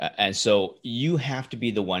And so you have to be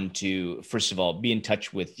the one to, first of all, be in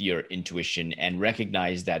touch with your intuition and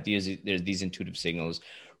recognize that there's these intuitive signals.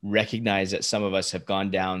 Recognize that some of us have gone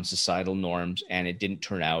down societal norms and it didn't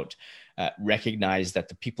turn out. Recognize that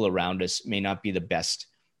the people around us may not be the best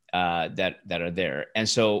that are there. And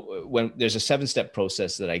so when there's a 7-step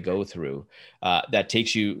process that I go through that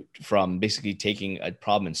takes you from basically taking a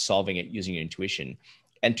problem and solving it using your intuition.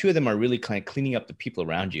 And 2 of them are really kind of cleaning up the people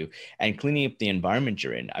around you and cleaning up the environment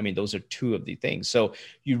you're in. I mean, those are 2 of the things. So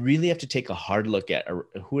you really have to take a hard look at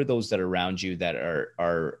who are those that are around you that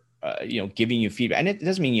are giving you feedback. And it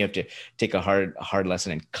doesn't mean you have to take a hard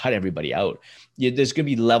lesson and cut everybody out. There's going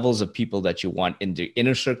to be levels of people that you want in the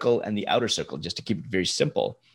inner circle and the outer circle, just to keep it very simple.